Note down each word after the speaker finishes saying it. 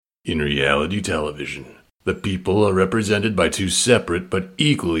In reality television, the people are represented by two separate but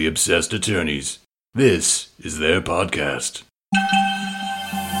equally obsessed attorneys. This is their podcast.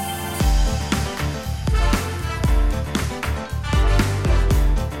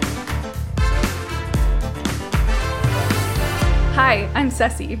 Hi, I'm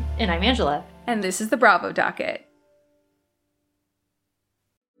Ceci. And I'm Angela. And this is the Bravo Docket.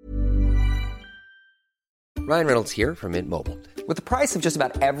 Ryan Reynolds here from Mint Mobile. With the price of just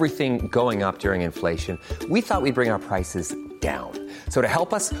about everything going up during inflation, we thought we'd bring our prices down. So to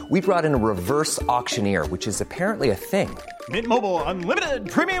help us, we brought in a reverse auctioneer, which is apparently a thing. Mint Mobile Unlimited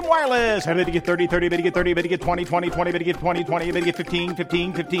Premium Wireless. How to get 30, 30, bit to get 30, bit to get 20, 20, 20, bit to get 20, 20, bit to get 15,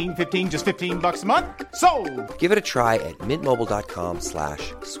 15, 15, 15, just $15 a month? Sold! Give it a try at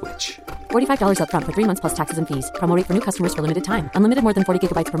mintmobile.com/switch. $45 up front for 3 months plus taxes and fees. Promo rate for new customers for limited time. Unlimited more than 40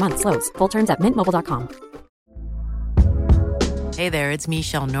 gigabytes per month. Slows full terms at mintmobile.com. Hey there, it's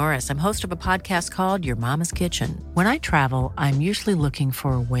Michelle Norris. I'm host of a podcast called Your Mama's Kitchen. When I travel, I'm usually looking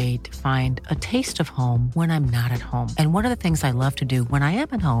for a way to find a taste of home when I'm not at home. And one of the things I love to do when I am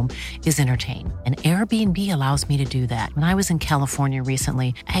at home is entertain. And Airbnb allows me to do that. When I was in California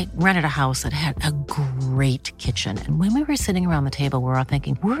recently, I rented a house that had a great kitchen. And when we were sitting around the table, we were all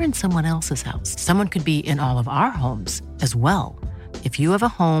thinking, we're in someone else's house. Someone could be in all of our homes as well. If you have a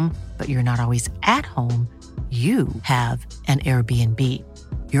home, but you're not always at home, you have an Airbnb.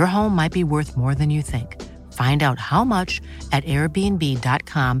 Your home might be worth more than you think. Find out how much at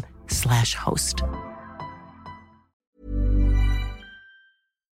airbnb.com/host.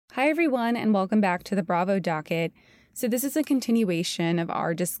 Hi, everyone, and welcome back to the Bravo Docket. So this is a continuation of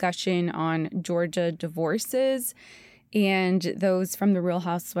our discussion on Georgia divorces and those from the Real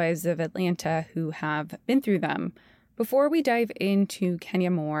Housewives of Atlanta who have been through them. Before we dive into Kenya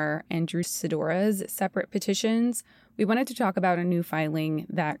Moore and Drew Sidora's separate petitions, we wanted to talk about a new filing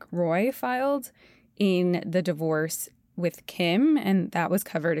that Kroy filed in the divorce with Kim, and that was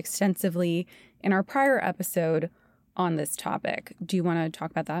covered extensively in our prior episode on this topic. Do you want to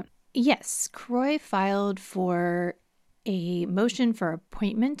talk about that? Yes, Kroy filed for a motion for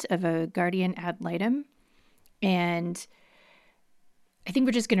appointment of a guardian ad litem, and I think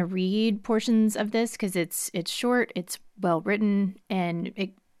we're just going to read portions of this because it's short, it's well written, and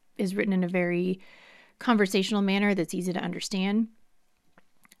it is written in a very conversational manner that's easy to understand.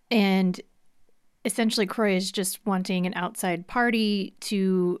 And essentially, Kroy is just wanting an outside party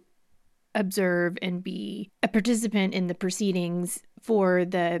to observe and be a participant in the proceedings for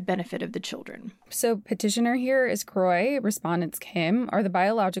the benefit of the children. So petitioner here is Kroy, respondents Kim, are the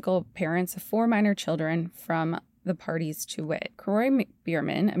biological parents of 4 minor children from the parties to wit: Kroy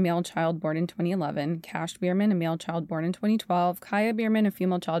Bierman, a male child born in 2011, Cash Bierman, a male child born in 2012, Kaya Bierman, a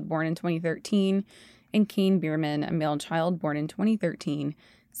female child born in 2013, and Kane Bierman, a male child born in 2013.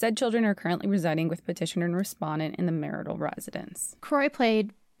 Said children are currently residing with petitioner and respondent in the marital residence. Kroy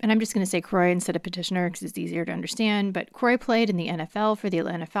played, and I'm just going to say Kroy instead of petitioner because it's easier to understand, but Kroy played in the NFL for the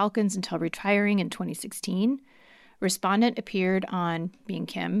Atlanta Falcons until retiring in 2016. Respondent appeared on, being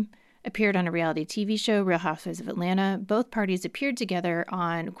Kim, appeared on a reality TV show, Real Housewives of Atlanta. Both parties appeared together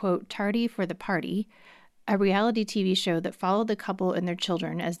on, quote, Tardy for the Party, a reality TV show that followed the couple and their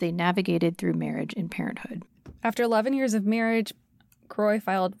children as they navigated through marriage and parenthood. After 11 years of marriage, Kroy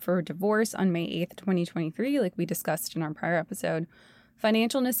filed for divorce on May 8th, 2023, like we discussed in our prior episode.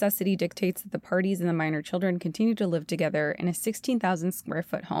 Financial necessity dictates that the parties and the minor children continue to live together in a 16,000 square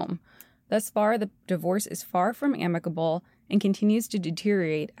foot home. Thus far, the divorce is far from amicable and continues to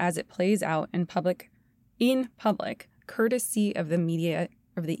deteriorate as it plays out in public, courtesy of the media,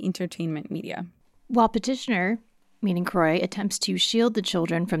 of the entertainment media. While petitioner, meaning Kroy, attempts to shield the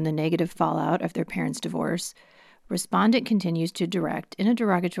children from the negative fallout of their parents' divorce, respondent continues to direct, in a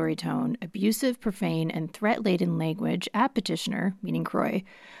derogatory tone, abusive, profane, and threat-laden language at petitioner, meaning Kroy,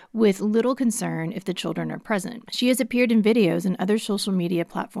 with little concern if the children are present. She has appeared in videos and other social media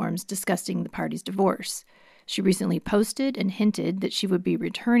platforms discussing the parties' divorce. She recently posted and hinted that she would be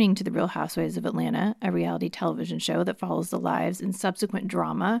returning to the Real Housewives of Atlanta, a reality television show that follows the lives and subsequent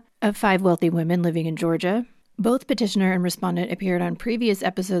drama of 5 wealthy women living in Georgia. Both petitioner and respondent appeared on previous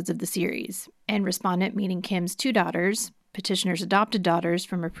episodes of the series, and respondent, meaning Kim's 2 daughters, petitioner's adopted daughters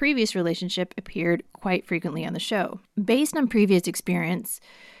from a previous relationship, appeared quite frequently on the show. Based on previous experience,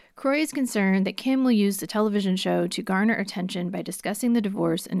 Kroy is concerned that Kim will use the television show to garner attention by discussing the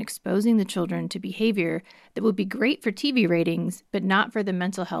divorce and exposing the children to behavior that would be great for TV ratings, but not for the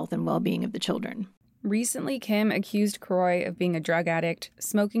mental health and well-being of the children. Recently, Kim accused Kroy of being a drug addict,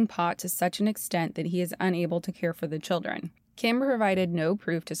 smoking pot to such an extent that he is unable to care for the children. Kim provided no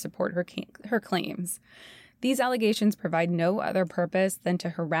proof to support her claims. These allegations provide no other purpose than to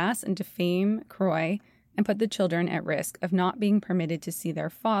harass and defame Kroy and put the children at risk of not being permitted to see their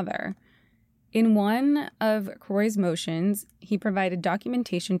father. In one of Kroy's motions, he provided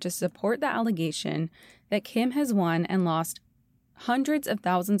documentation to support the allegation that Kim has won and lost hundreds of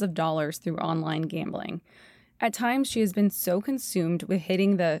thousands of dollars through online gambling. At times, she has been so consumed with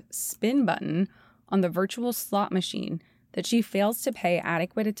hitting the spin button on the virtual slot machine that she fails to pay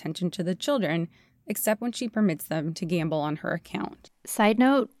adequate attention to the children, except when she permits them to gamble on her account. Side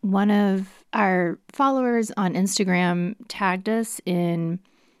note, one of our followers on Instagram tagged us in,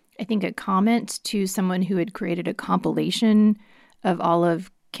 I think, a comment to someone who had created a compilation of all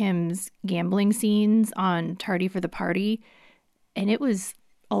of Kim's gambling scenes on Tardy for the Party, and it was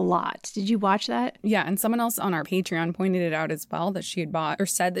a lot. Did you watch that? Yeah, and someone else on our Patreon pointed it out as well, that she had bought or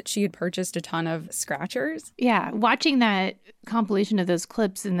said that she had purchased a ton of scratchers. Yeah, watching that compilation of those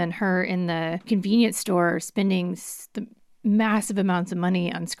clips and then her in the convenience store spending the massive amounts of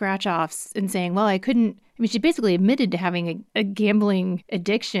money on scratch-offs and saying, well, she basically admitted to having a gambling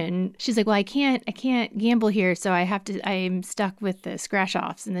addiction. She's like, well, I can't gamble here, so I'm stuck with the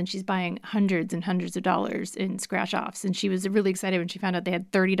scratch-offs. And then she's buying hundreds and hundreds of dollars in scratch-offs. And she was really excited when she found out they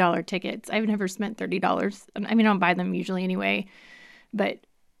had $30 tickets. I've never spent $30. I don't buy them usually anyway, but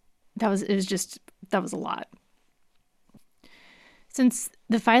that was a lot. Since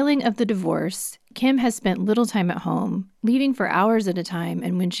the filing of the divorce, Kim has spent little time at home, leaving for hours at a time,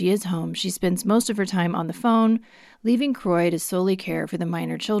 and when she is home, she spends most of her time on the phone, leaving Kroy to solely care for the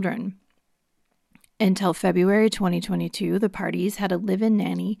minor children. Until February 2022, the parties had a live-in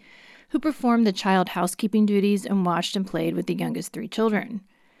nanny who performed the child housekeeping duties and watched and played with the youngest 3 children.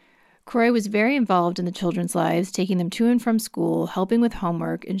 Kroy was very involved in the children's lives, taking them to and from school, helping with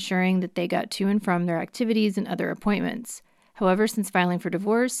homework, ensuring that they got to and from their activities and other appointments. However, since filing for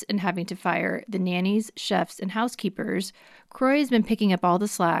divorce and having to fire the nannies, chefs, and housekeepers, Kroy has been picking up all the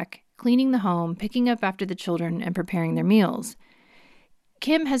slack, cleaning the home, picking up after the children, and preparing their meals.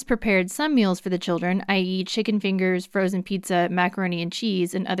 Kim has prepared some meals for the children, i.e. chicken fingers, frozen pizza, macaroni and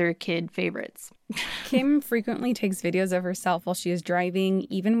cheese, and other kid favorites. Kim frequently takes videos of herself while she is driving,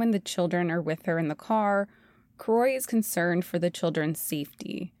 even when the children are with her in the car. Kroy is concerned for the children's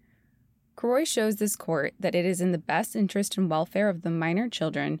safety. Kroy shows this court that it is in the best interest and welfare of the minor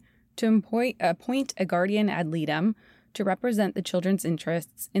children to appoint a guardian ad litem to represent the children's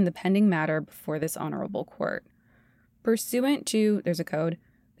interests in the pending matter before this honorable court. Pursuant to, there's a code,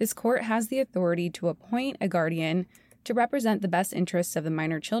 this court has the authority to appoint a guardian to represent the best interests of the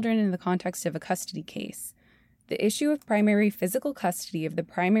minor children in the context of a custody case. The issue of primary physical custody of the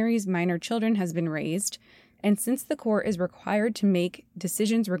primary's minor children has been raised, and since the court is required to make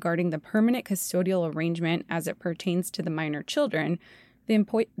decisions regarding the permanent custodial arrangement as it pertains to the minor children,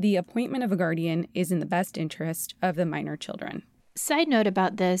 the appointment of a guardian is in the best interest of the minor children. Side note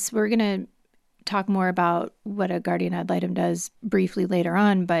about this, we're going to talk more about what a guardian ad litem does briefly later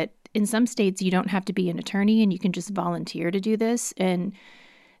on, but in some states you don't have to be an attorney and you can just volunteer to do this, and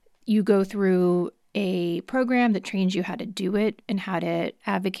you go through a program that trains you how to do it and how to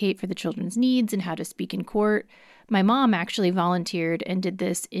advocate for the children's needs and how to speak in court. My mom actually volunteered and did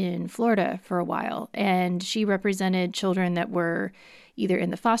this in Florida for a while, and she represented children that were either in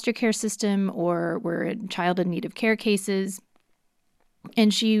the foster care system or were in child in need of care cases.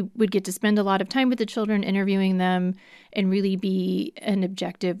 And she would get to spend a lot of time with the children, interviewing them, and really be an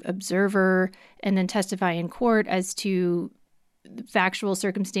objective observer and then testify in court as to factual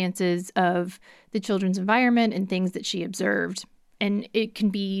circumstances of the children's environment and things that she observed. And it can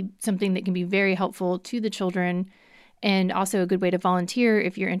be something that can be very helpful to the children and also a good way to volunteer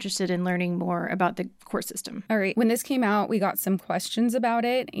if you're interested in learning more about the court system. All right. When this came out, we got some questions about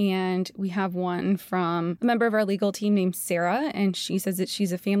it, and we have one from a member of our legal team named Sarah, and she says that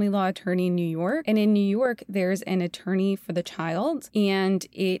she's a family law attorney in New York. And in New York, there's an attorney for the child, and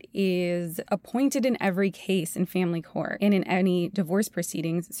it is appointed in every case in family court and in any divorce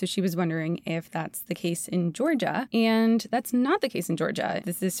proceedings. So she was wondering if that's the case in Georgia, and that's not the case in Georgia.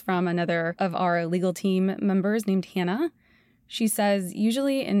 This is from another of our legal team members named Hannah. She says,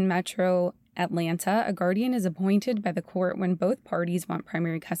 usually in Metro Atlanta, a guardian is appointed by the court when both parties want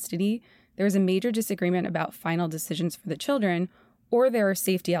primary custody, there is a major disagreement about final decisions for the children, or there are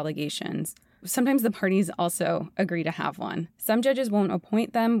safety allegations. Sometimes the parties also agree to have one. Some judges won't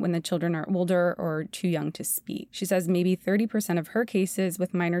appoint them when the children are older or too young to speak. She says maybe 30% of her cases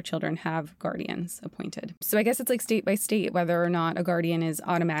with minor children have guardians appointed. So I guess it's like state by state whether or not a guardian is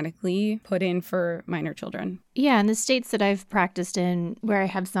automatically put in for minor children. Yeah, in the states that I've practiced in, where I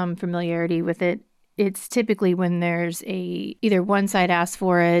have some familiarity with it, it's typically when there's either one side asks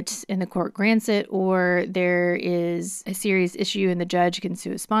for it and the court grants it, or there is a serious issue and the judge can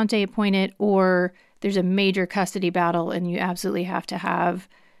sua sponte appoint it, or there's a major custody battle and you absolutely have to have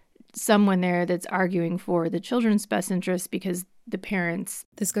someone there that's arguing for the children's best interest because the parents.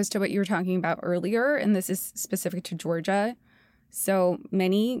 This goes to what you were talking about earlier, and this is specific to Georgia. So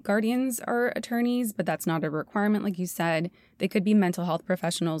many guardians are attorneys, but that's not a requirement, like you said. They could be mental health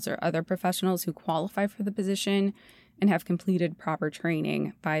professionals or other professionals who qualify for the position and have completed proper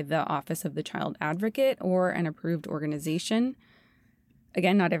training by the Office of the Child Advocate or an approved organization.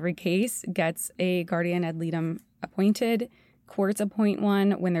 Again, not every case gets a guardian ad litem appointed. Courts appoint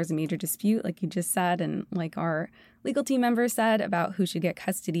one when there's a major dispute, like you just said, and like our legal team member said about who should get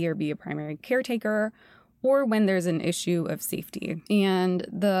custody or be a primary caretaker, or when there's an issue of safety. And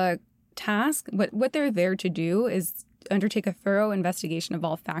the task, what they're there to do is undertake a thorough investigation of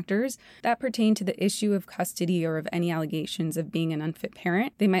all factors that pertain to the issue of custody or of any allegations of being an unfit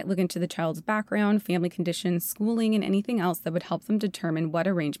parent. They might look into the child's background, family conditions, schooling, and anything else that would help them determine what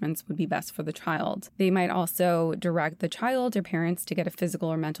arrangements would be best for the child. They might also direct the child or parents to get a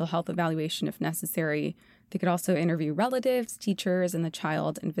physical or mental health evaluation if necessary. They could also interview relatives, teachers, and the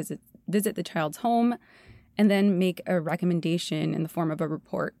child and visit the child's home, and then make a recommendation in the form of a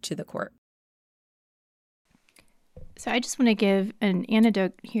report to the court. So I just want to give an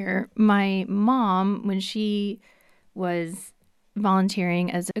anecdote here. My mom, when she was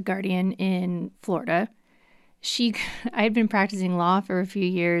volunteering as a guardian in Florida, I had been practicing law for a few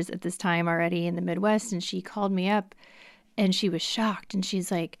years at this time already in the Midwest, and she called me up and she was shocked. And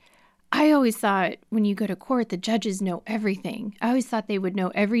she's like, I always thought when you go to court, the judges know everything. I always thought they would know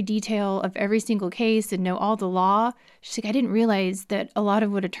every detail of every single case and know all the law. She's like, I didn't realize that a lot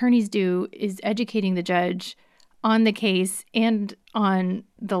of what attorneys do is educating the judge on the case and on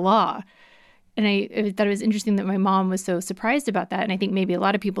the law. And I thought it was interesting that my mom was so surprised about that. And I think maybe a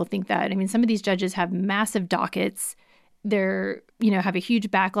lot of people think that. I mean, some of these judges have massive dockets. They're, have a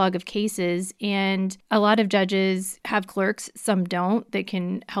huge backlog of cases. And a lot of judges have clerks, some don't, that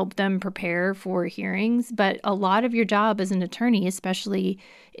can help them prepare for hearings. But a lot of your job as an attorney, especially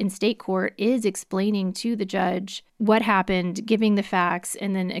in state court, is explaining to the judge what happened, giving the facts,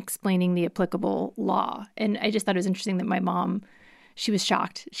 and then explaining the applicable law. And I just thought it was interesting that my mom, she was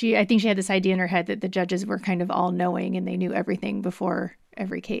shocked. I think she had this idea in her head that the judges were kind of all knowing and they knew everything before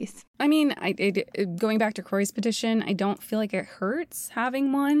every case. I mean, going back to Kroy's petition, I don't feel like it hurts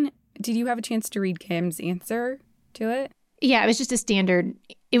having one. Did you have a chance to read Kim's answer to it? Yeah, it was just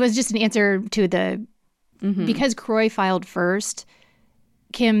it was just an answer to because Kroy filed first,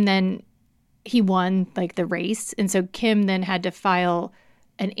 Kim then, he won the race. And so Kim then had to file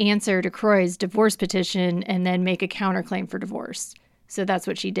an answer to Kroy's divorce petition and then make a counterclaim for divorce. So that's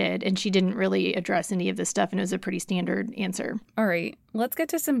what she did. And she didn't really address any of this stuff. And it was a pretty standard answer. All right. Let's get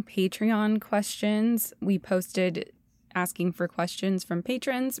to some Patreon questions. We posted asking for questions from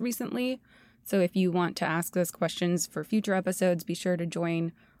patrons recently. So if you want to ask those questions for future episodes, be sure to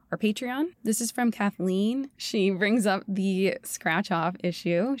join our Patreon. This is from Kathleen. She brings up the scratch-off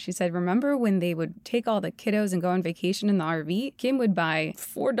issue. She said, remember when they would take all the kiddos and go on vacation in the RV? Kim would buy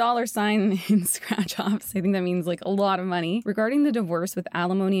 $4 sign in scratch-offs. I think that means a lot of money. Regarding the divorce with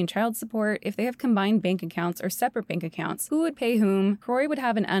alimony and child support, if they have combined bank accounts or separate bank accounts, who would pay whom? Kroy would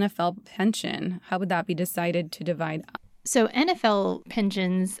have an NFL pension. How would that be decided to divide up? So NFL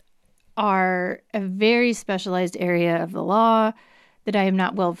pensions are a very specialized area of the law that I am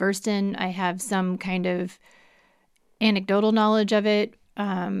not well versed in. I have some kind of anecdotal knowledge of it,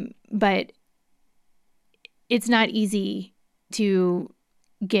 but it's not easy to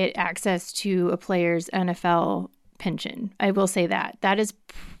get access to a player's NFL pension. I will say that. That is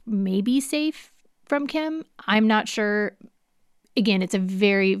maybe safe from Kim. I'm not sure. Again, it's a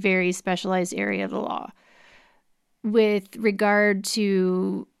very, very specialized area of the law. With regard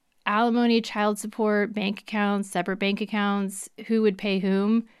to alimony, child support, bank accounts, separate bank accounts, who would pay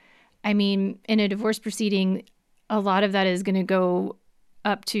whom? I mean, in a divorce proceeding, a lot of that is going to go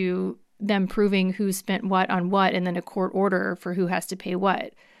up to them proving who spent what on what and then a court order for who has to pay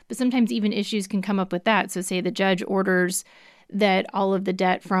what. But sometimes even issues can come up with that. So say the judge orders that all of the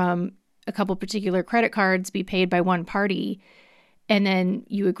debt from a couple particular credit cards be paid by one party, and then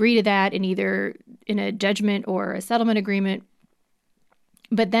you agree to that in either in a judgment or a settlement agreement.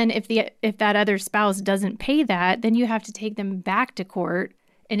 But then if that other spouse doesn't pay that, then you have to take them back to court,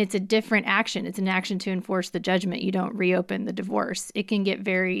 and it's a different action. It's an action to enforce the judgment. You don't reopen the divorce. It can get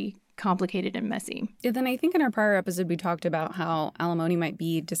very complicated and messy. Yeah, then I think in our prior episode we talked about how alimony might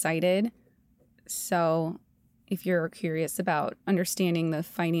be decided. So if you're curious about understanding the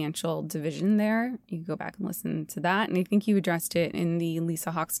financial division there, you can go back and listen to that. And I think you addressed it in the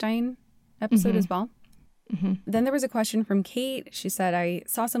Lisa Hochstein episode as well. Then there was a question from Kate. She said, I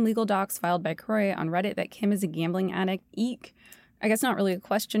saw some legal docs filed by Kroy on Reddit that Kim is a gambling addict. Eek. I guess not really a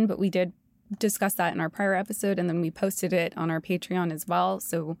question, but we did discuss that in our prior episode, and then we posted it on our Patreon as well.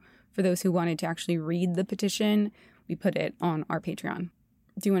 So for those who wanted to actually read the petition, we put it on our Patreon.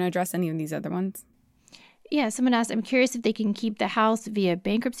 Do you want to address any of these other ones? Yeah, someone asked, I'm curious if they can keep the house via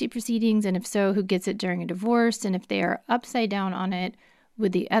bankruptcy proceedings, and if so, who gets it during a divorce? And if they are upside down on it,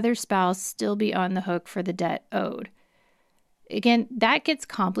 would the other spouse still be on the hook for the debt owed? Again, that gets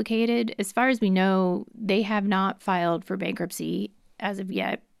complicated. As far as we know, they have not filed for bankruptcy as of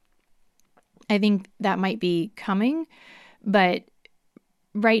yet. I think that might be coming, but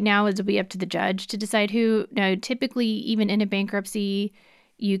right now it'll be up to the judge to decide who. Now, typically, even in a bankruptcy,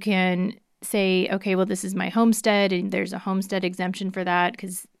 you can say, okay, well, this is my homestead, and there's a homestead exemption for that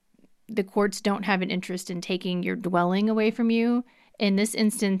because the courts don't have an interest in taking your dwelling away from you. In this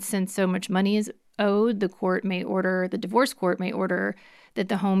instance, since so much money is owed, the divorce court may order that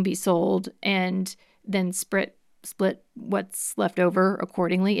the home be sold and then split what's left over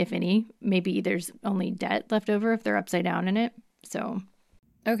accordingly, if any. Maybe there's only debt left over if they're upside down in it. So,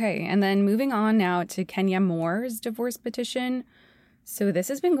 okay, and then moving on now to Kenya Moore's divorce petition. So this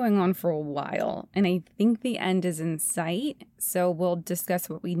has been going on for a while, and I think the end is in sight. So we'll discuss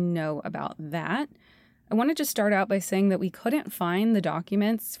what we know about that. I want to just start out by saying that we couldn't find the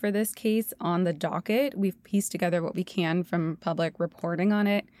documents for this case on the docket. We've pieced together what we can from public reporting on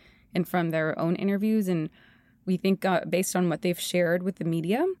it and from their own interviews, and we think based on what they've shared with the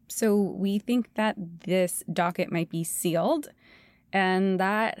media. So we think that this docket might be sealed, and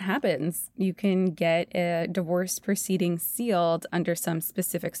that happens. You can get a divorce proceeding sealed under some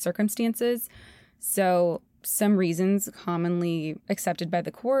specific circumstances. So some reasons commonly accepted by the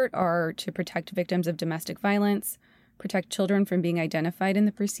court are to protect victims of domestic violence, protect children from being identified in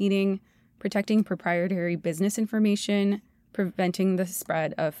the proceeding, protecting proprietary business information, preventing the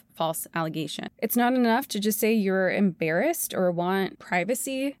spread of false allegation. It's not enough to just say you're embarrassed or want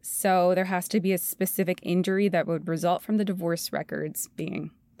privacy, so there has to be a specific injury that would result from the divorce records being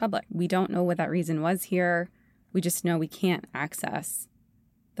public. We don't know what that reason was here. We just know we can't access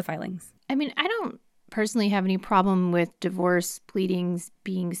the filings. I mean, I don't personally have any problem with divorce pleadings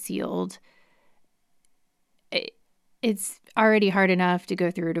being sealed. It's already hard enough to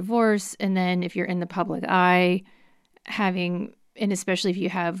go through a divorce, and then if you're in the public eye, and especially if you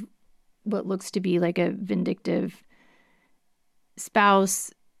have what looks to be like a vindictive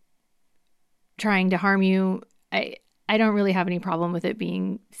spouse trying to harm you, I don't really have any problem with it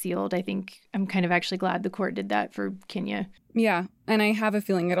being sealed. I think I'm kind of actually glad the court did that for Kenya. Yeah, and I have a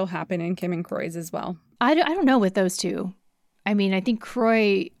feeling it'll happen in Kim and Kroy's as well. I don't know with those two. I mean, I think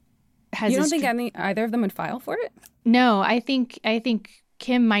Kroy has... You don't think either of them would file for it? No, I think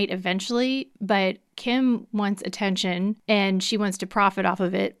Kim might eventually, but Kim wants attention and she wants to profit off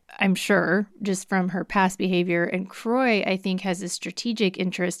of it, I'm sure, just from her past behavior. And Kroy, I think, has a strategic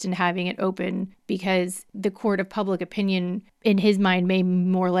interest in having it open because the court of public opinion, in his mind, may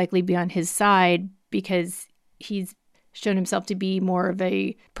more likely be on his side because he's shown himself to be more of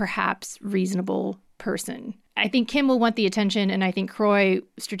a perhaps reasonable person. I think Kim will want the attention, and I think Kroy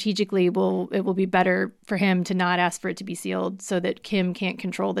strategically it will be better for him to not ask for it to be sealed so that Kim can't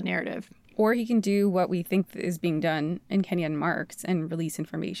control the narrative. Or he can do what we think is being done in Kenya and Mark's and release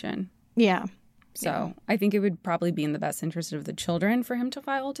information. Yeah. So I think it would probably be in the best interest of the children for him to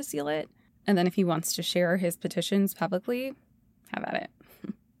file to seal it. And then if he wants to share his petitions publicly, have at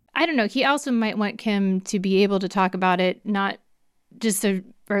it. I don't know. He also might want Kim to be able to talk about it, not just to,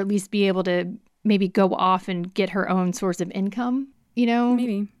 or at least be able to maybe go off and get her own source of income, you know?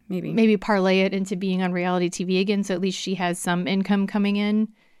 Maybe parlay it into being on reality TV again, so at least she has some income coming in,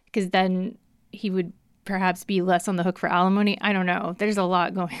 because then he would perhaps be less on the hook for alimony. I don't know. There's a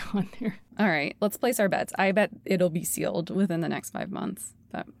lot going on there. All right, let's place our bets. I bet it'll be sealed within the next 5 months.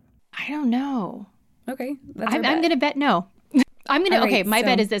 But I don't know. Okay, I'm going to bet no. I'm going to, okay, my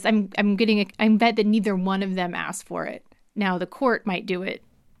bet is this. I'm bet that neither one of them asked for it. Now, the court might do it,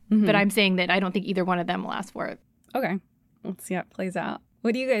 but I'm saying that I don't think either one of them will ask for it. Okay, let's see how it plays out.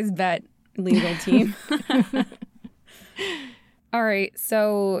 What do you guys bet, legal team? All right,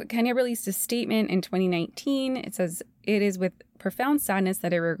 so Kenya released a statement in 2019. It says, "It is with profound sadness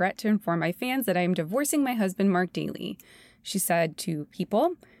that I regret to inform my fans that I am divorcing my husband, Mark Daly," she said to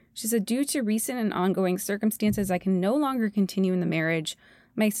People. She said, "Due to recent and ongoing circumstances, I can no longer continue in the marriage.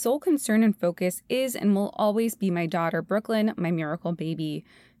 My sole concern and focus is and will always be my daughter, Brooklyn, my miracle baby.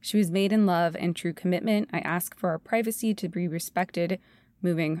 She was made in love and true commitment. I ask for our privacy to be respected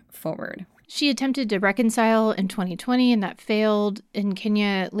moving forward. She attempted to reconcile in 2020 and that failed. And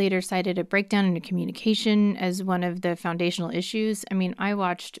Kenya later cited a breakdown in communication as one of the foundational issues. I mean, I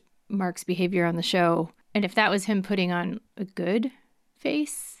watched Mark's behavior on the show, and if that was him putting on a good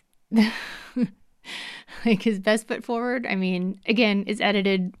face, like his best foot forward, I mean, again, it's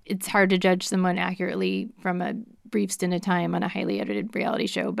edited. It's hard to judge someone accurately from a brief stint of time on a highly edited reality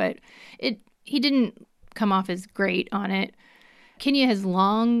show, but he didn't come off as great on it. Kenya has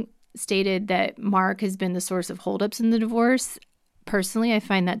long stated that Mark has been the source of holdups in the divorce. Personally, I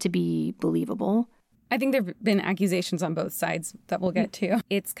find that to be believable. I think there have been accusations on both sides that we'll get to.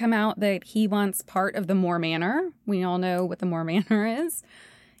 It's come out that he wants part of the Moore Manor. We all know what the Moore Manor is.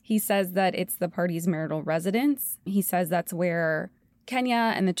 He says that it's the party's marital residence. He says that's where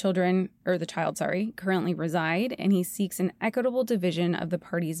Kenya and the child, currently reside, and he seeks an equitable division of the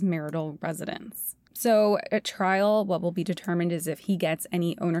party's marital residence. So at trial, what will be determined is if he gets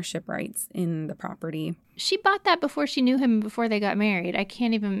any ownership rights in the property. She bought that before she knew him, before they got married. I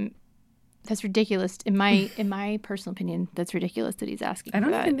can't even... That's ridiculous. In my personal opinion, that's ridiculous that he's asking for that.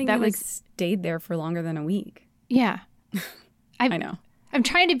 I don't even think he stayed there for longer than a week. Yeah. I know. I'm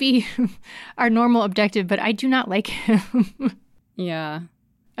trying to be our normal objective, but I do not like him. Yeah.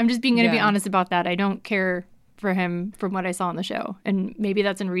 I'm just going to be honest about that. I don't care for him from what I saw on the show. And maybe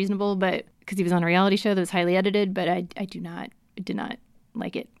that's unreasonable, but because he was on a reality show that was highly edited, but I did not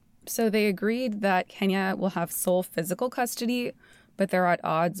like it. So they agreed that Kenya will have sole physical custody, but they're at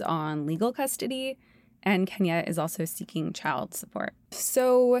odds on legal custody, and Kenya is also seeking child support.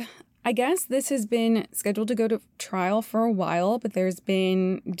 So I guess this has been scheduled to go to trial for a while, but there's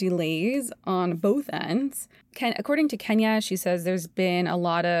been delays on both ends. According to Kenya, she says there's been a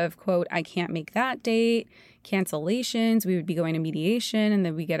lot of, quote, I can't make that date, cancellations. We would be going to mediation, and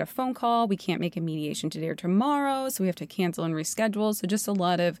then we get a phone call. We can't make a mediation today or tomorrow, so we have to cancel and reschedule. So just a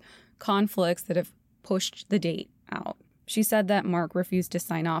lot of conflicts that have pushed the date out. She said that Mark refused to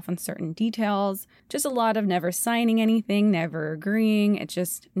sign off on certain details. Just a lot of never signing anything, never agreeing. It's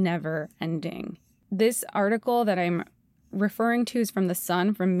just never ending. This article that I'm referring to is from The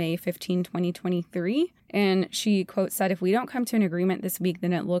Sun from May 15, 2023. And she, quote, said, if we don't come to an agreement this week,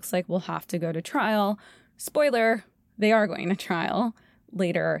 then it looks like we'll have to go to trial. Spoiler, they are going to trial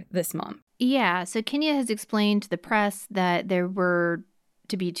later this month. Yeah, so Kenya has explained to the press that there were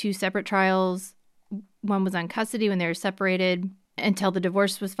to be two separate trials. One was on custody when they were separated until the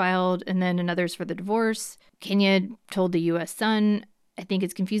divorce was filed, and then another's for the divorce. Kenya told the U.S. Sun, I think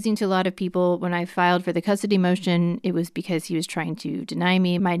it's confusing to a lot of people. When I filed for the custody motion, it was because he was trying to deny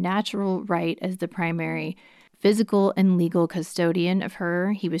me my natural right as the primary physical and legal custodian of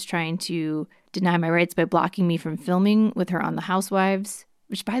her. He was trying to deny my rights by blocking me from filming with her on The Housewives,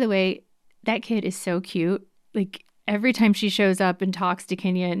 which, by the way, that kid is so cute. Like, every time she shows up and talks to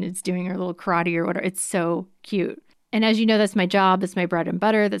Kenya and is doing her little karate or whatever, it's so cute. And as you know, that's my job. That's my bread and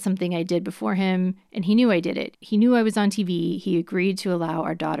butter. That's something I did before him. And he knew I did it. He knew I was on TV. He agreed to allow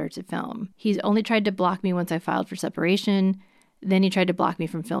our daughter to film. He's only tried to block me once I filed for separation. Then he tried to block me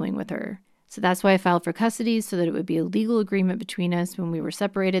from filming with her. So that's why I filed for custody, so that it would be a legal agreement between us when we were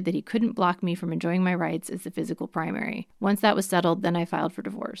separated that he couldn't block me from enjoying my rights as the physical primary. Once that was settled, then I filed for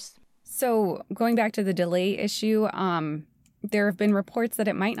divorce. So going back to the delay issue, there have been reports that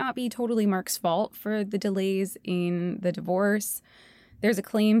it might not be totally Mark's fault for the delays in the divorce. There's a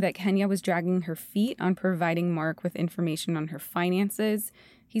claim that Kenya was dragging her feet on providing Mark with information on her finances.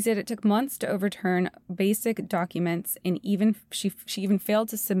 He said it took months to overturn basic documents, and she even failed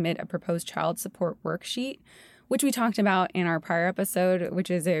to submit a proposed child support worksheet, which we talked about in our prior episode, which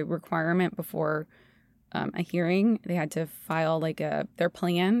is a requirement before a hearing. They had to file their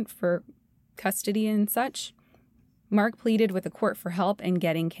plan for custody and such. Mark pleaded with the court for help in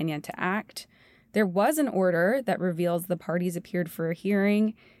getting Kenya to act. There was an order that reveals the parties appeared for a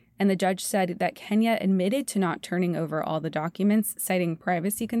hearing, and the judge said that Kenya admitted to not turning over all the documents, citing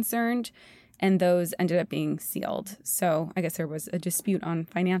privacy concerns, and those ended up being sealed. So I guess there was a dispute on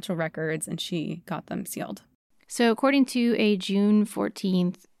financial records, and she got them sealed. So according to a June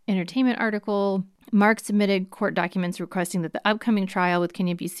 14th Entertainment article, Mark submitted court documents requesting that the upcoming trial with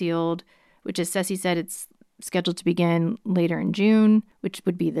Kenya be sealed, which, as Ceci said, it's scheduled to begin later in June, which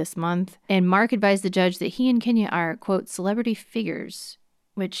would be this month. And Mark advised the judge that he and Kenya are, quote, celebrity figures,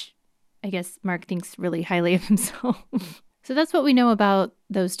 which I guess Mark thinks really highly of himself. So that's what we know about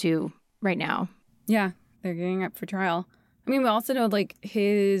those two right now. Yeah, they're getting up for trial. I mean, we also know,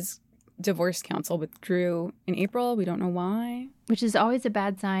 divorce counsel withdrew in April. We don't know why. Which is always a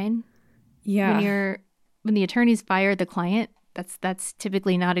bad sign. Yeah. When the attorneys fire the client, that's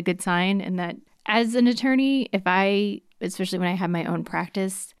typically not a good sign. And that as an attorney, especially when I have my own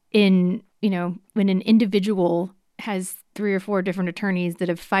practice, when an individual has 3 or 4 different attorneys that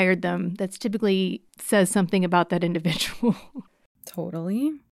have fired them, that's typically says something about that individual.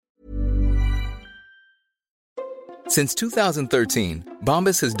 Totally. Since 2013,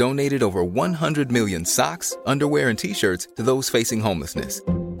 Bombas has donated over 100 million socks, underwear, and T-shirts to those facing homelessness.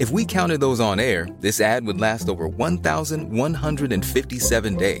 If we counted those on air, this ad would last over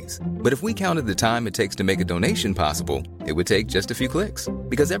 1,157 days. But if we counted the time it takes to make a donation possible, it would take just a few clicks.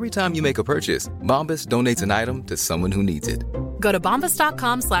 Because every time you make a purchase, Bombas donates an item to someone who needs it. Go to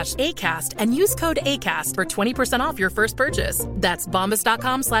bombas.com/ACAST and use code ACAST for 20% off your first purchase. That's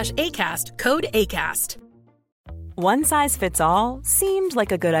bombas.com/ACAST, code ACAST. One size fits all seemed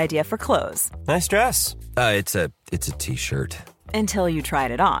like a good idea for clothes. Nice dress. It's a t-shirt. Until you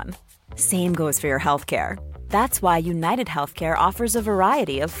tried it on. Same goes for your healthcare. That's why United Healthcare offers a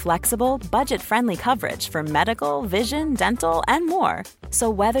variety of flexible, budget-friendly coverage for medical, vision, dental, and more. So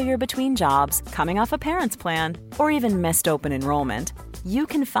whether you're between jobs, coming off a parent's plan, or even missed open enrollment, you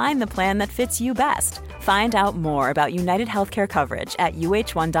can find the plan that fits you best. Find out more about United Healthcare coverage at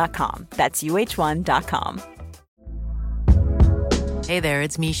uh1.com. That's uh1.com. Hey there,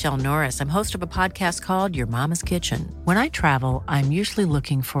 it's Michelle Norris. I'm host of a podcast called Your Mama's Kitchen. When I travel, I'm usually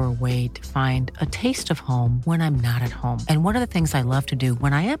looking for a way to find a taste of home when I'm not at home. And one of the things I love to do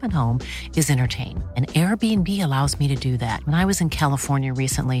when I am at home is entertain. And Airbnb allows me to do that. When I was in California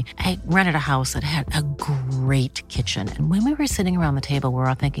recently, I rented a house that had a great kitchen. And when we were sitting around the table, we were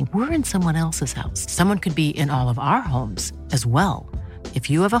all thinking, we're in someone else's house. Someone could be in all of our homes as well. If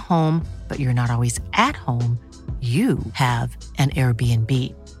you have a home, but you're not always at home, you have an Airbnb.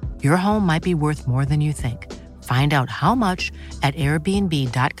 Your home might be worth more than you think. Find out how much at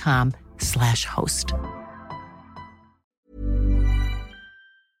airbnb.com/host.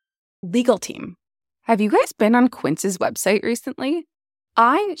 Legal team. Have you guys been on Quince's website recently?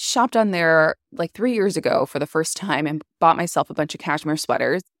 I shopped on there like 3 years ago for the first time and bought myself a bunch of cashmere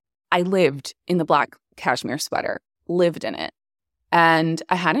sweaters. I lived in the black cashmere sweater, lived in it. And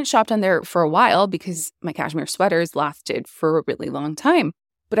I hadn't shopped on there for a while because my cashmere sweaters lasted for a really long time.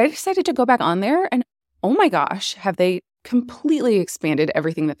 But I decided to go back on there and oh my gosh, have they completely expanded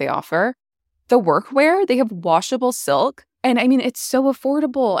everything that they offer. The workwear, they have washable silk. And I mean, it's so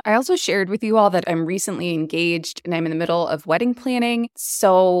affordable. I also shared with you all that I'm recently engaged and I'm in the middle of wedding planning.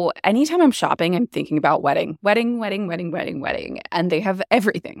 So anytime I'm shopping, I'm thinking about wedding. And they have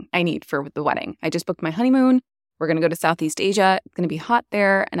everything I need for the wedding. I just booked my honeymoon. We're going to go to Southeast Asia. It's going to be hot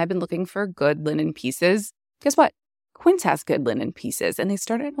there. And I've been looking for good linen pieces. Guess what? Quince has good linen pieces and they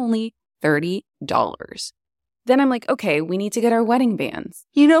start at only $30. Then I'm like, okay, we need to get our wedding bands.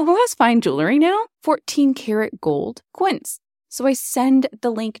 You know who has fine jewelry now? 14 karat gold, Quince. So I send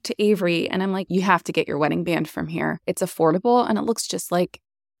the link to Avery and I'm like, you have to get your wedding band from here. It's affordable and it looks just like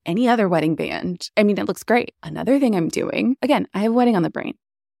any other wedding band. I mean, it looks great. Another thing I'm doing, again, I have a wedding on the brain.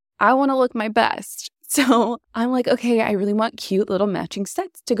 I want to look my best. So I'm like, okay, I really want cute little matching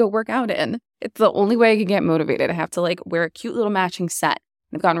sets to go work out in. It's the only way I can get motivated. I have to like wear a cute little matching set.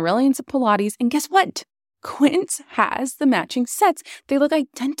 I've gotten really into Pilates and guess what? Quince has the matching sets. They look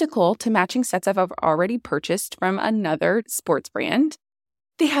identical to matching sets I've already purchased from another sports brand.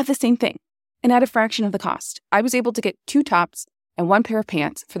 They have the same thing and at a fraction of the cost. I was able to get 2 tops and 1 pair of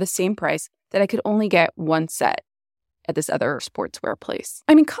pants for the same price that I could only get 1 set at this other sportswear place.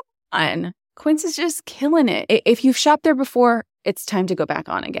 I mean, come on. Quince is just killing it. If you've shopped there before, it's time to go back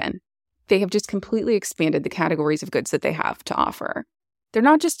on again. They have just completely expanded the categories of goods that they have to offer. They're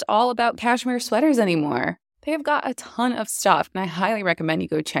not just all about cashmere sweaters anymore. They have got a ton of stuff, and I highly recommend you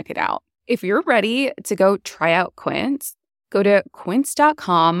go check it out. If you're ready to go try out Quince, go to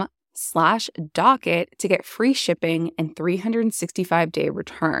quince.com/docket to get free shipping and 365-day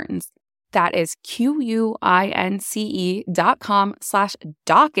returns. That is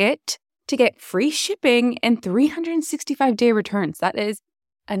QUINCE.com/docket to get free shipping and 365-day returns. That is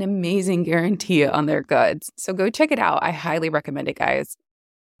an amazing guarantee on their goods. So go check it out. I highly recommend it, guys.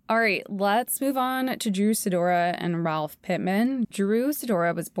 All right, let's move on to Drew Sidora and Ralph Pittman. Drew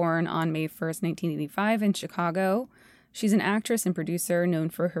Sidora was born on May 1st, 1985 in Chicago. She's an actress and producer known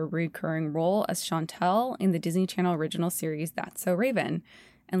for her recurring role as Chantel in the Disney Channel original series That's So Raven,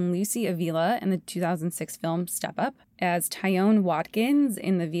 and Lucy Avila in the 2006 film Step Up, as Tyone Watkins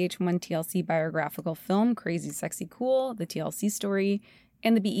in the VH1 TLC biographical film Crazy Sexy Cool, The TLC Story,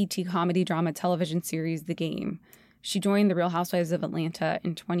 and the BET comedy drama television series The Game. She joined the Real Housewives of Atlanta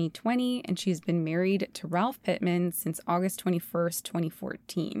in 2020, and she's been married to Ralph Pittman since August 21st,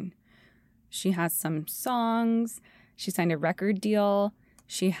 2014. She has some songs. She signed a record deal.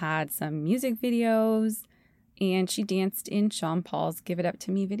 She had some music videos, and she danced in Sean Paul's Give It Up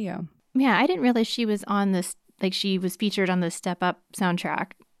To Me video. Yeah, I didn't realize she was on this, like she was featured on the Step Up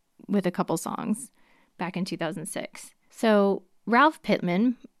soundtrack with a couple songs back in 2006. So Ralph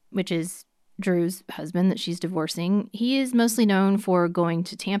Pittman, which is Drew's husband that she's divorcing, he is mostly known for going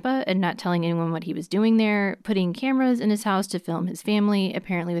to Tampa and not telling anyone what he was doing there, putting cameras in his house to film his family,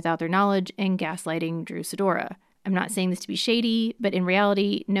 apparently without their knowledge, and gaslighting Drew Sidora. I'm not saying this to be shady, but in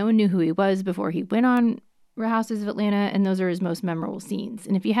reality, no one knew who he was before he went on Real Housewives of Atlanta, and those are his most memorable scenes.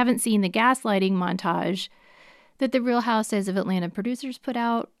 And if you haven't seen the gaslighting montage that the Real Housewives of Atlanta producers put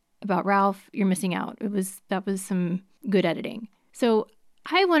out about Ralph, you're missing out. That was some good editing. So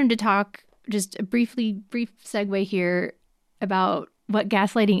I wanted to talk just a brief segue here about what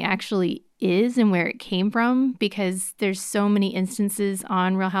gaslighting actually is and where it came from, because there's so many instances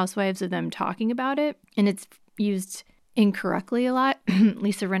on Real Housewives of them talking about it, and it's used incorrectly a lot.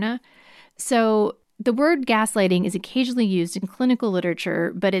 Lisa Rinna. So the word gaslighting is occasionally used in clinical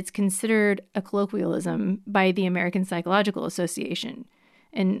literature, but it's considered a colloquialism by the American Psychological Association.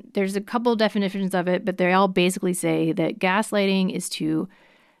 And there's a couple definitions of it, but they all basically say that gaslighting is to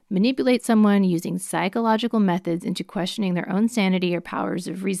manipulate someone using psychological methods into questioning their own sanity or powers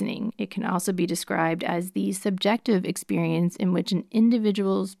of reasoning. It can also be described as the subjective experience in which an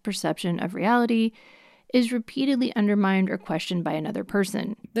individual's perception of reality is repeatedly undermined or questioned by another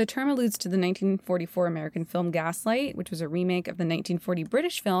person. The term alludes to the 1944 American film Gaslight, which was a remake of the 1940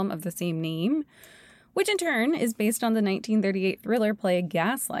 British film of the same name, which in turn is based on the 1938 thriller play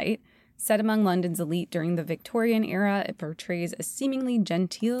Gaslight. Set among London's elite during the Victorian era, it portrays a seemingly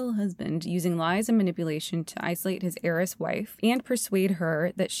genteel husband using lies and manipulation to isolate his heiress wife and persuade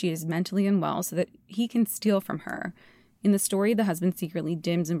her that she is mentally unwell so that he can steal from her. In the story, the husband secretly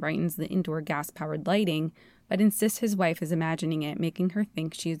dims and brightens the indoor gas-powered lighting, but insists his wife is imagining it, making her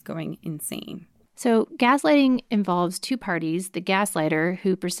think she is going insane. So gaslighting involves two parties, the gaslighter,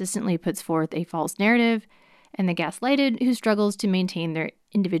 who persistently puts forth a false narrative, and the gaslighted, who struggles to maintain their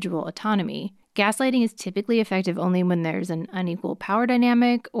individual autonomy. Gaslighting is typically effective only when there's an unequal power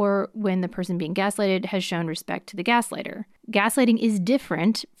dynamic or when the person being gaslighted has shown respect to the gaslighter. Gaslighting is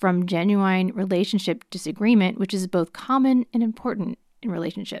different from genuine relationship disagreement, which is both common and important in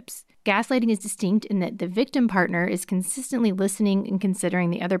relationships. Gaslighting is distinct in that the victim partner is consistently listening and considering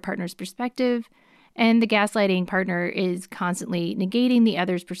the other partner's perspective, and the gaslighting partner is constantly negating the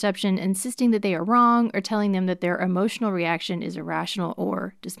other's perception, insisting that they are wrong, or telling them that their emotional reaction is irrational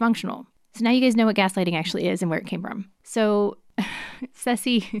or dysfunctional. So now you guys know what gaslighting actually is and where it came from. So,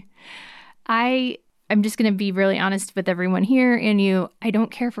 Ceci, I'm just going to be really honest with everyone here and you. I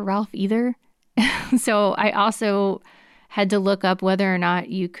don't care for Ralph either. So I also had to look up whether or not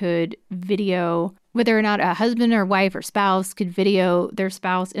you could video, whether or not a husband or wife or spouse could video their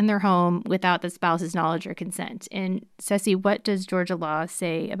spouse in their home without the spouse's knowledge or consent. And Ceci, what does Georgia law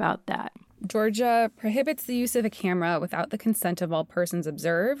say about that? Georgia prohibits the use of a camera without the consent of all persons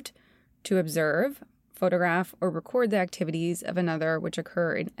observed to observe, photograph, or record the activities of another which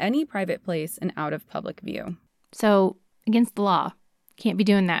occur in any private place and out of public view. So, against the law. Can't be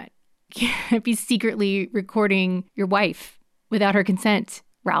doing that. Can't be secretly recording your wife without her consent,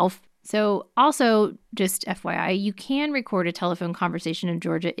 Ralph. So also, just FYI, you can record a telephone conversation in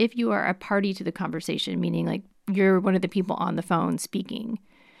Georgia if you are a party to the conversation, meaning like you're one of the people on the phone speaking.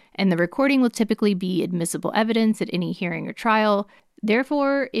 And the recording will typically be admissible evidence at any hearing or trial.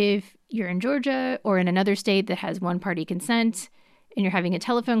 Therefore, if you're in Georgia or in another state that has one-party consent and you're having a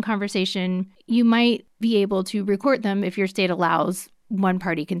telephone conversation, you might be able to record them if your state allows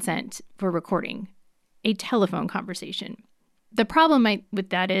one-party consent for recording a telephone conversation. The problem with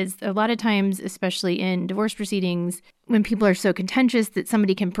that is a lot of times, especially in divorce proceedings, when people are so contentious that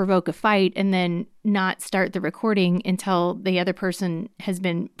somebody can provoke a fight and then not start the recording until the other person has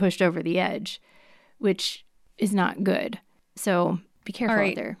been pushed over the edge, which is not good. So be careful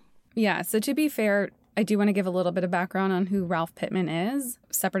out there. Yeah, so to be fair, I do want to give a little bit of background on who Ralph Pittman is,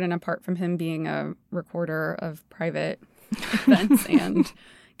 separate and apart from him being a recorder of private events and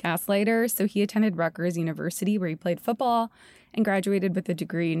gaslighter. So he attended Rutgers University where he played football and graduated with a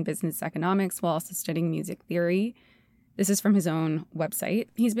degree in business economics while also studying music theory. This is from his own website.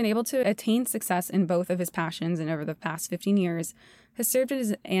 He's been able to attain success in both of his passions and over the past 15 years has served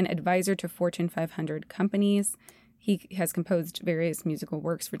as an advisor to Fortune 500 companies. He has composed various musical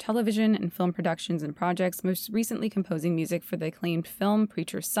works for television and film productions and projects, most recently composing music for the acclaimed film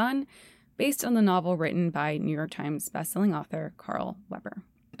Preacher's Son, based on the novel written by New York Times bestselling author Carl Weber.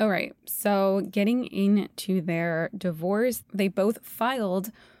 All right, so getting into their divorce, they both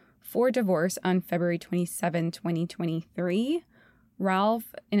filed for divorce on February 27, 2023.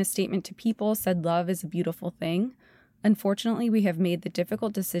 Ralph, in a statement to People, said love is a beautiful thing. Unfortunately, we have made the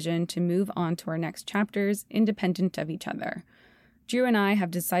difficult decision to move on to our next chapters independent of each other. Drew and I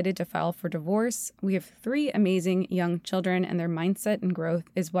have decided to file for divorce. We have 3 amazing young children, and their mindset and growth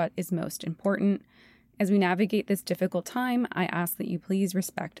is what is most important. As we navigate this difficult time, I ask that you please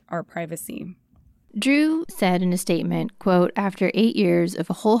respect our privacy. Drew said in a statement, quote, "After 8 years of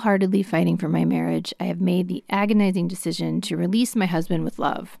wholeheartedly fighting for my marriage, I have made the agonizing decision to release my husband with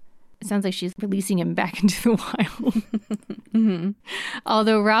love." It sounds like she's releasing him back into the wild. Mm-hmm.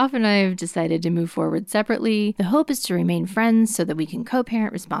 Although Ralph and I have decided to move forward separately, the hope is to remain friends so that we can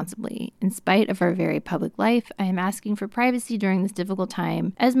co-parent responsibly. In spite of our very public life, I am asking for privacy during this difficult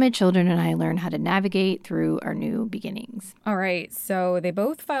time as my children and I learn how to navigate through our new beginnings. All right, so they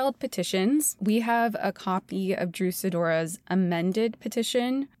both filed petitions. We have a copy of Drew Sidora's amended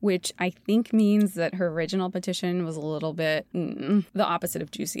petition, which I think means that her original petition was a little bit the opposite of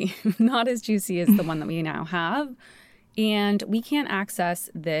juicy. Not as juicy as the one that we now have. And we can't access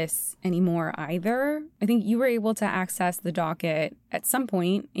this anymore either. I think you were able to access the docket at some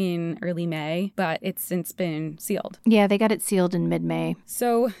point in early May, but it's since been sealed. Yeah, they got it sealed in mid-May.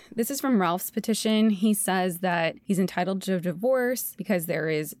 So this is from Ralph's petition. He says that he's entitled to a divorce because there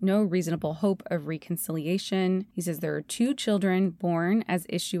is no reasonable hope of reconciliation. He says there are 2 children born as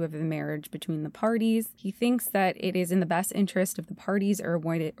issue of the marriage between the parties. He thinks that it is in the best interest of the parties are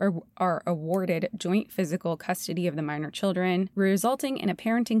awarded joint physical custody of the minor children, resulting in a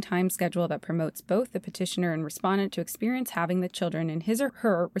parenting time schedule that promotes both the petitioner and respondent to experience having the children in his or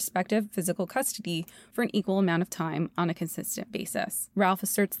her respective physical custody for an equal amount of time on a consistent basis. Ralph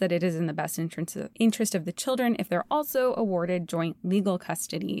asserts that it is in the best interest of the children if they're also awarded joint legal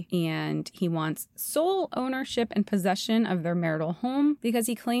custody, and he wants sole ownership and possession of their marital home because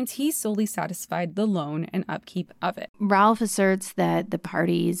he claims he solely satisfied the loan and upkeep of it. Ralph asserts that the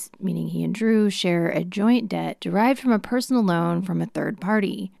parties, meaning he and Drew, share a joint debt derived from a personal loan from a third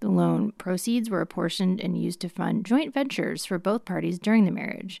party. The loan proceeds were apportioned and used to fund joint ventures for both parties during the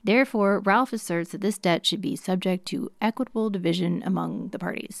marriage. Therefore, Ralph asserts that this debt should be subject to equitable division among the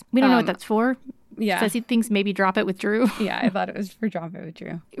parties. We don't know what that's for. Yeah. Says he thinks maybe drop it with Drew. Yeah, I thought it was for drop it with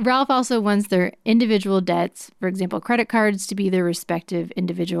Drew. Ralph also wants their individual debts, for example, credit cards, to be their respective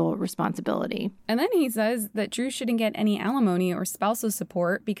individual responsibility. And then he says that Drew shouldn't get any alimony or spousal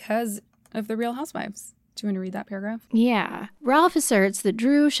support because of the Real Housewives. Do you want to read that paragraph? Yeah. Ralph asserts that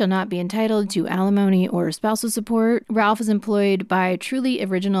Drew shall not be entitled to alimony or spousal support. Drew is employed by Truly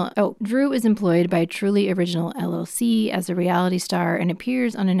Original LLC as a reality star and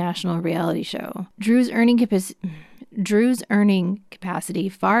appears on a national reality show. Drew's earning capacity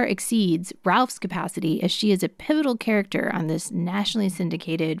far exceeds Ralph's capacity, as she is a pivotal character on this nationally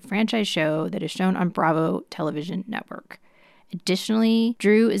syndicated franchise show that is shown on Bravo television network. Additionally,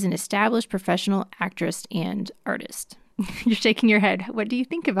 Drew is an established professional actress and artist. You're shaking your head. What do you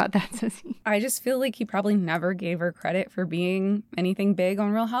think about that, Ceci? I just feel like he probably never gave her credit for being anything big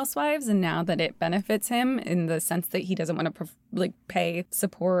on Real Housewives, and now that it benefits him in the sense that he doesn't want to pay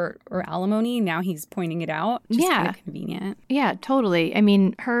support or alimony, now he's pointing it out. Just kind of convenient. Yeah, totally. I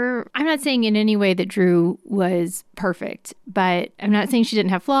mean, I'm not saying in any way that Drew was perfect, but I'm not saying she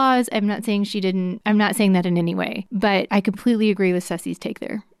didn't have flaws. I'm not saying that in any way, but I completely agree with Ceci's take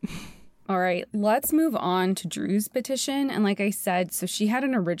there. All right, let's move on to Drew's petition. And like I said, so she had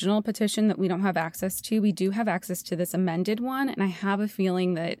an original petition that we don't have access to. We do have access to this amended one. And I have a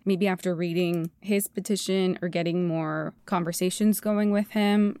feeling that maybe after reading his petition or getting more conversations going with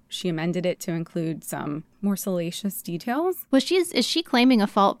him, she amended it to include some more salacious details. Well, is she claiming a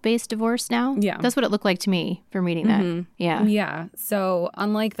fault-based divorce now? Yeah. That's what it looked like to me from reading that. Mm-hmm. Yeah. Yeah. So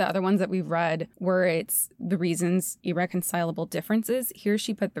unlike the other ones that we've read where it's the reasons irreconcilable differences, here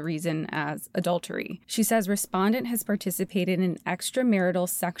she put the reason as adultery. She says respondent has participated in extramarital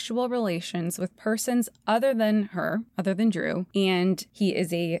sexual relations with persons other than Drew, and he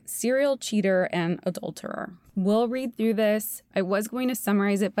is a serial cheater and adulterer. We'll read through this. I was going to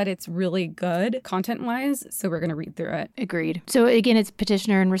summarize it, but it's really good content-wise, so we're going to read through it. Agreed. So again, it's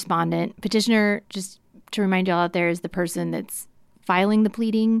petitioner and respondent. Petitioner, just to remind y'all out there, is the person that's filing the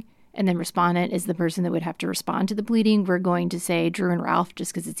pleading, and then respondent is the person that would have to respond to the pleading. We're going to say Drew and Ralph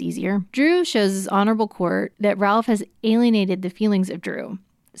just because it's easier. Drew shows his honorable court that Ralph has alienated the feelings of Drew.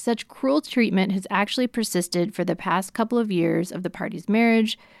 Such cruel treatment has actually persisted for the past couple of years of the parties'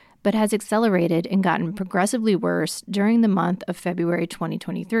 marriage, but has accelerated and gotten progressively worse during the month of February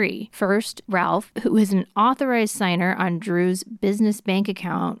 2023. First, Ralph, who is an authorized signer on Drew's business bank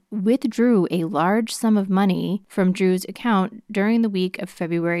account, withdrew a large sum of money from Drew's account during the week of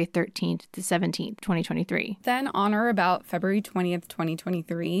February 13th to 17th, 2023. Then, on or about February 20th,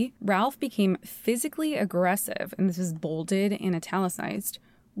 2023, Ralph became physically aggressive, and this is bolded and italicized,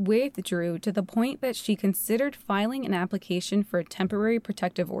 with Drew to the point that she considered filing an application for a temporary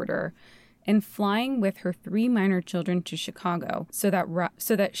protective order and flying with her 3 minor children to Chicago so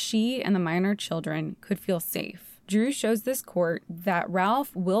that she and the minor children could feel safe. Drew shows this court that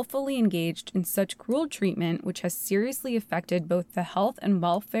Ralph willfully engaged in such cruel treatment, which has seriously affected both the health and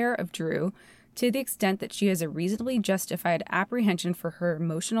welfare of Drew, to the extent that she has a reasonably justified apprehension for her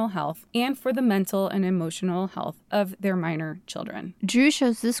emotional health and for the mental and emotional health of their minor children. Drew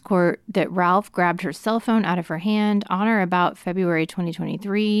shows this court that Ralph grabbed her cell phone out of her hand on or about February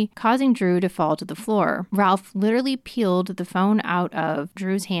 2023, causing Drew to fall to the floor. Ralph literally peeled the phone out of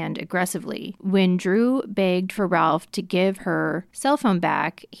Drew's hand aggressively. When Drew begged for Ralph to give her cell phone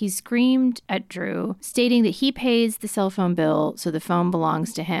back, he screamed at Drew, stating that he pays the cell phone bill, so the phone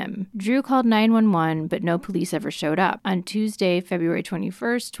belongs to him. Drew called 911, but no police ever showed up. On Tuesday, February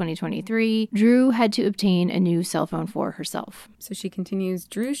 21st, 2023, Drew had to obtain a new cell phone for herself. So she continues,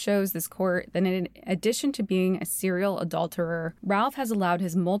 Drew shows this court that in addition to being a serial adulterer, Ralph has allowed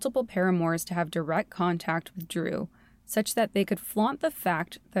his multiple paramours to have direct contact with Drew, such that they could flaunt the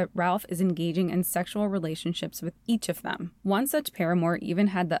fact that Ralph is engaging in sexual relationships with each of them. One such paramour even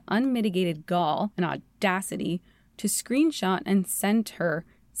had the unmitigated gall and audacity to screenshot and send her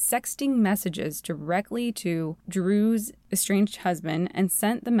sexting messages directly to Drew's estranged husband and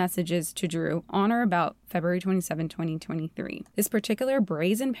sent the messages to Drew on or about February 27, 2023. This particular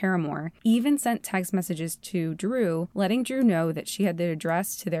brazen paramour even sent text messages to Drew, letting Drew know that she had the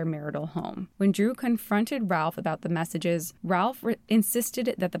address to their marital home. When Drew confronted Ralph about the messages, Ralph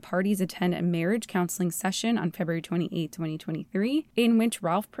insisted that the parties attend a marriage counseling session on February 28, 2023, in which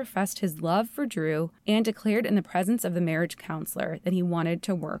Ralph professed his love for Drew and declared in the presence of the marriage counselor that he wanted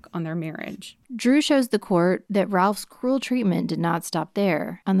to work on their marriage. Drew shows the court that Ralph's cruel treatment did not stop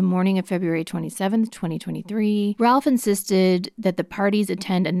there. On the morning of February 27, 2023, Ralph insisted that the parties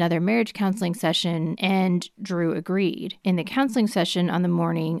attend another marriage counseling session, and Drew agreed. In the counseling session on the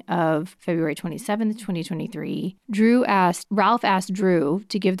morning of February 27, 2023, Ralph asked Drew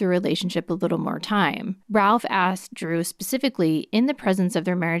to give the relationship a little more time. Ralph asked Drew specifically in the presence of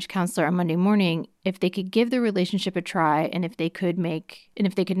their marriage counselor on Monday morning if they could give the relationship a try, and if they could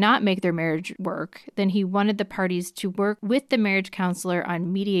not make their marriage work, then he wanted the parties to work with the marriage counselor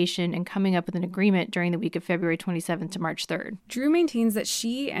on mediation and coming up with an agreement during the week of February 27th to March 3rd. Drew maintains that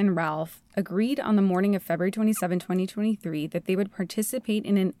she and Ralph agreed on the morning of February 27, 2023, that they would participate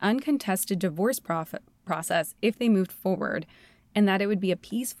in an uncontested divorce process if they moved forward, and that it would be a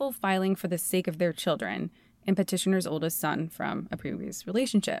peaceful filing for the sake of their children and petitioner's oldest son from a previous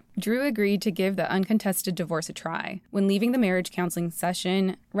relationship. Drew agreed to give the uncontested divorce a try. When leaving the marriage counseling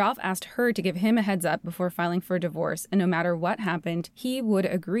session, Ralph asked her to give him a heads up before filing for divorce, and no matter what happened, he would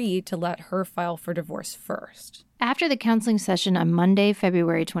agree to let her file for divorce first. After the counseling session on Monday,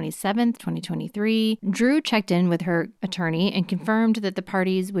 February 27th, 2023, Drew checked in with her attorney and confirmed that the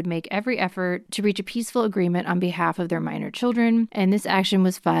parties would make every effort to reach a peaceful agreement on behalf of their minor children, and this action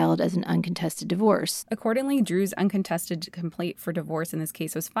was filed as an uncontested divorce. Accordingly, Drew's uncontested complaint for divorce in this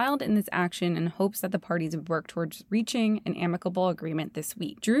case was filed in this action in hopes that the parties would work towards reaching an amicable agreement this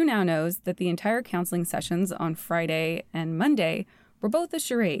week. Drew now knows that the entire counseling sessions on Friday and Monday were both a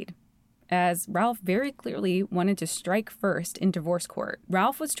charade, as Ralph very clearly wanted to strike first in divorce court.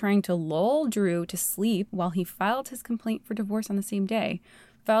 Ralph was trying to lull Drew to sleep while he filed his complaint for divorce on the same day,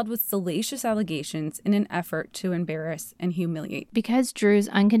 filed with salacious allegations in an effort to embarrass and humiliate. Because Drew's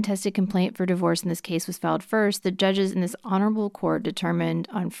uncontested complaint for divorce in this case was filed first, the judges in this honorable court determined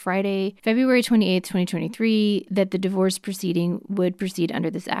on Friday, February 28, 2023, that the divorce proceeding would proceed under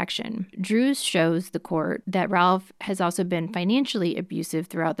this action. Drew shows the court that Ralph has also been financially abusive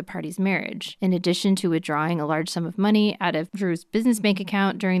throughout the parties' marriage. In addition to withdrawing a large sum of money out of Drew's business bank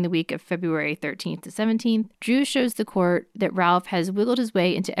account during the week of February 13th to 17th, Drew shows the court that Ralph has wiggled his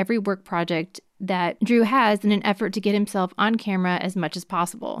way into every work project that Drew has in an effort to get himself on camera as much as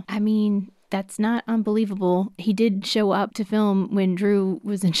possible. I mean, that's not unbelievable. He did show up to film when Drew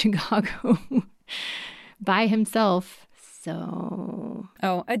was in Chicago by himself.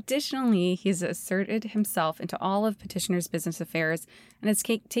 Additionally, he's asserted himself into all of petitioner's business affairs and has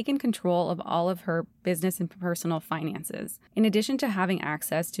taken control of all of her business and personal finances. In addition to having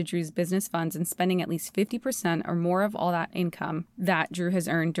access to Drew's business funds and spending at least 50% or more of all that income that Drew has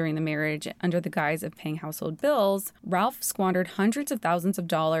earned during the marriage under the guise of paying household bills, Ralph squandered hundreds of thousands of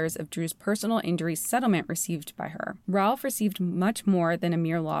dollars of Drew's personal injury settlement received by her. Ralph received much more than a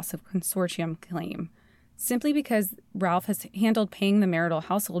mere loss of consortium claim. Simply because Ralph has handled paying the marital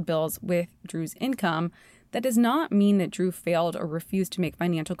household bills with Drew's income, that does not mean that Drew failed or refused to make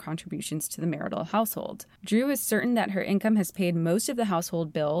financial contributions to the marital household. Drew is certain that her income has paid most of the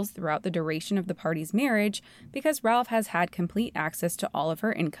household bills throughout the duration of the party's marriage because Ralph has had complete access to all of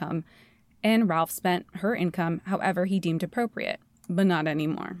her income, and Ralph spent her income however he deemed appropriate, but not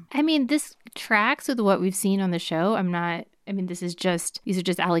anymore. I mean, this tracks with what we've seen on the show. These are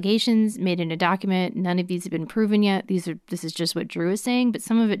just allegations made in a document. None of these have been proven yet. This is just what Drew is saying, but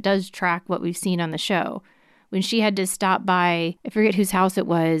some of it does track what we've seen on the show. When she had to stop by, I forget whose house it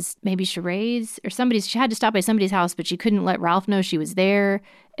was, maybe Sheree's or somebody's. She had to stop by somebody's house, but she couldn't let Ralph know she was there.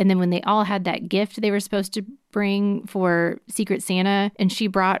 And then when they all had that gift they were supposed to bring for Secret Santa, and she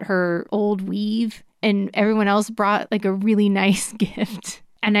brought her old weave, and everyone else brought like a really nice gift.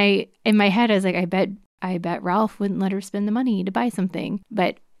 And in my head, I was like, I bet Ralph wouldn't let her spend the money to buy something.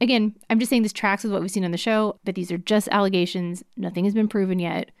 But again, I'm just saying this tracks with what we've seen on the show, but these are just allegations. Nothing has been proven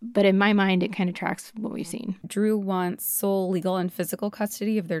yet. But in my mind, it kind of tracks what we've seen. Drew wants sole legal and physical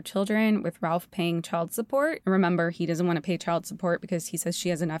custody of their children, with Ralph paying child support. Remember, he doesn't want to pay child support because he says she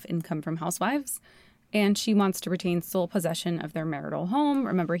has enough income from housewives. And she wants to retain sole possession of their marital home.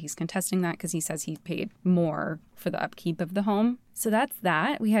 Remember, he's contesting that because he says he paid more for the upkeep of the home. So that's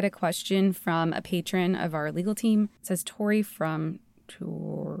that. We had a question from a patron of our legal team. It says Tori from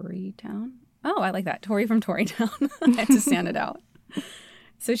Torytown. Oh, I like that. Tori from Torytown. I had to stand it out.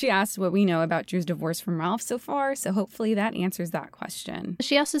 So she asked what we know about Drew's divorce from Ralph so far. So hopefully that answers that question.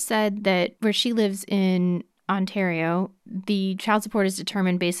 She also said that where she lives in Ontario, the child support is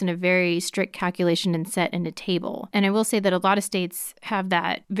determined based on a very strict calculation and set in a table. And I will say that a lot of states have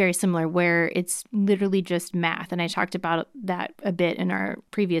that very similar, where it's literally just math. And I talked about that a bit in our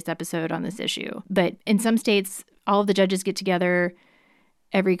previous episode on this issue. But in some states, all of the judges get together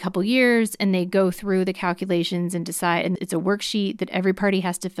every couple years and they go through the calculations and decide. And it's a worksheet that every party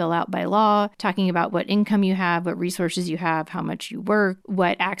has to fill out by law, talking about what income you have, what resources you have, how much you work,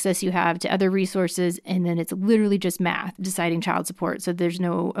 what access you have to other resources. And then it's literally just math deciding child support. So there's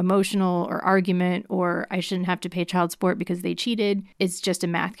no emotional or argument or I shouldn't have to pay child support because they cheated. It's just a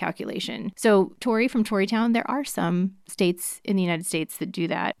math calculation. So Tori from Torytown, there are some states in the United States that do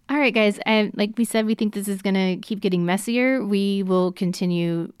that. All right, guys. Like we said, we think this is going to keep getting messier. We will continue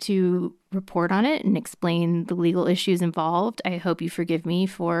to report on it and explain the legal issues involved. I hope you forgive me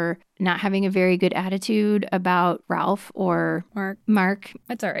for not having a very good attitude about Ralph or Mark.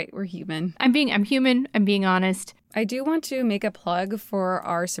 That's all right. We're human. I'm human. I'm being honest. I do want to make a plug for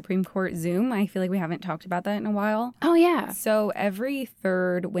our Supreme Court Zoom. I feel like we haven't talked about that in a while. Oh, yeah. So every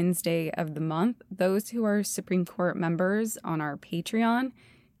third Wednesday of the month, those who are Supreme Court members on our Patreon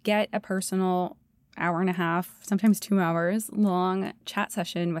get a personal hour and a half, sometimes 2 hours long chat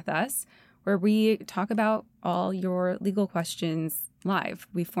session with us where we talk about all your legal questions live.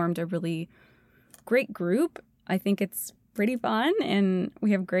 We formed a really great group. I think it's pretty fun and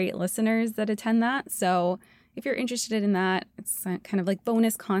we have great listeners that attend that. So if you're interested in that, it's kind of like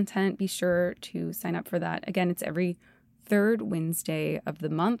bonus content. Be sure to sign up for that. Again, it's every third Wednesday of the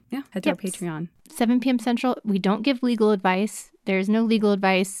month. Yeah, head to our Patreon. 7 p.m. Central. We don't give legal advice. There's no legal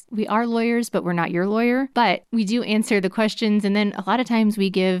advice. We are lawyers, but we're not your lawyer. But we do answer the questions. And then a lot of times we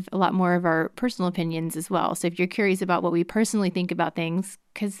give a lot more of our personal opinions as well. So if you're curious about what we personally think about things,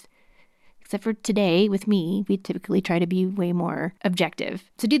 because except for today with me, we typically try to be way more objective.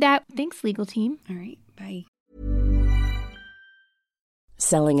 So do that. Thanks, legal team. All right. Bye.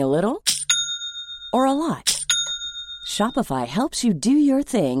 Selling a little or a lot? Shopify helps you do your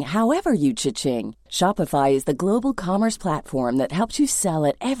thing however you cha-ching. Shopify is the global commerce platform that helps you sell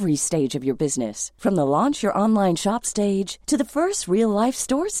at every stage of your business. From the launch your online shop stage to the first real-life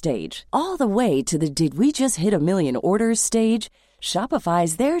store stage, all the way to the did we just hit a million orders stage. Shopify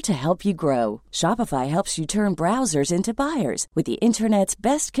is there to help you grow. Shopify helps you turn browsers into buyers with the internet's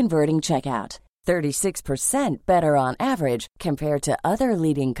best converting checkout. 36% better on average compared to other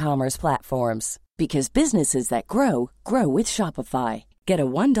leading commerce platforms. Because businesses that grow, grow with Shopify. Get a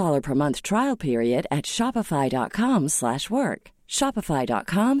 $1 per month trial period at shopify.com/work.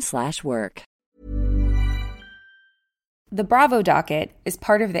 Shopify.com/work. The Bravo Docket is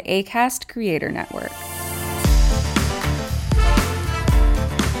part of the Acast Creator Network.